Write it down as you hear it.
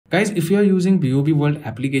Guys, if you are using BOB World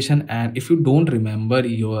application and if you don't remember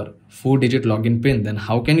your 4-digit login pin, then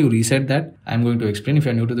how can you reset that? I'm going to explain. If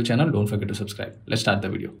you're new to the channel, don't forget to subscribe. Let's start the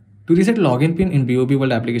video. To reset login pin in BOB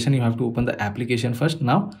World application, you have to open the application first.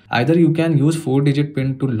 Now, either you can use 4-digit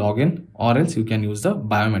pin to login or else you can use the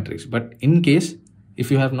biometrics. But in case,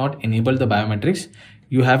 if you have not enabled the biometrics,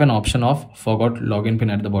 you have an option of forgot login pin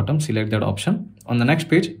at the bottom. Select that option. On the next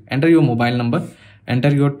page, enter your mobile number,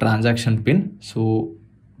 enter your transaction pin. So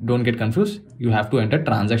don't get confused. You have to enter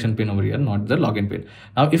transaction pin over here, not the login pin.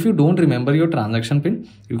 Now, if you don't remember your transaction pin,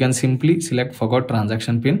 you can simply select forgot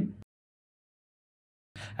transaction pin.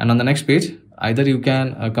 And on the next page, either you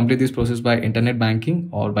can complete this process by internet banking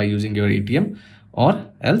or by using your ATM, or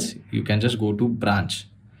else you can just go to branch.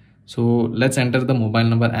 So let's enter the mobile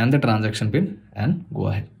number and the transaction pin and go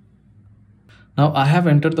ahead. Now I have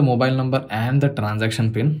entered the mobile number and the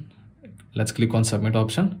transaction pin. Let's click on submit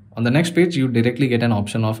option. On the next page, you directly get an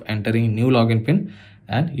option of entering new login pin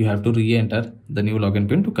and you have to re-enter the new login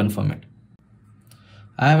pin to confirm it.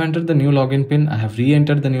 I have entered the new login pin. I have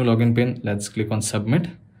re-entered the new login pin. Let's click on submit.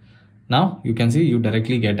 Now you can see you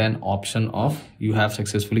directly get an option of you have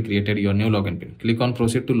successfully created your new login pin. Click on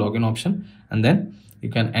proceed to login option and then you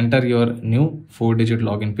can enter your new 4-digit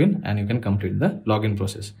login pin and you can complete the login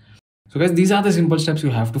process. So guys, these are the simple steps you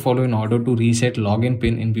have to follow in order to reset login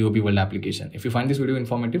pin in BOB World application. If you find this video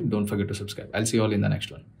informative, don't forget to subscribe. I'll see you all in the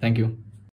next one. Thank you.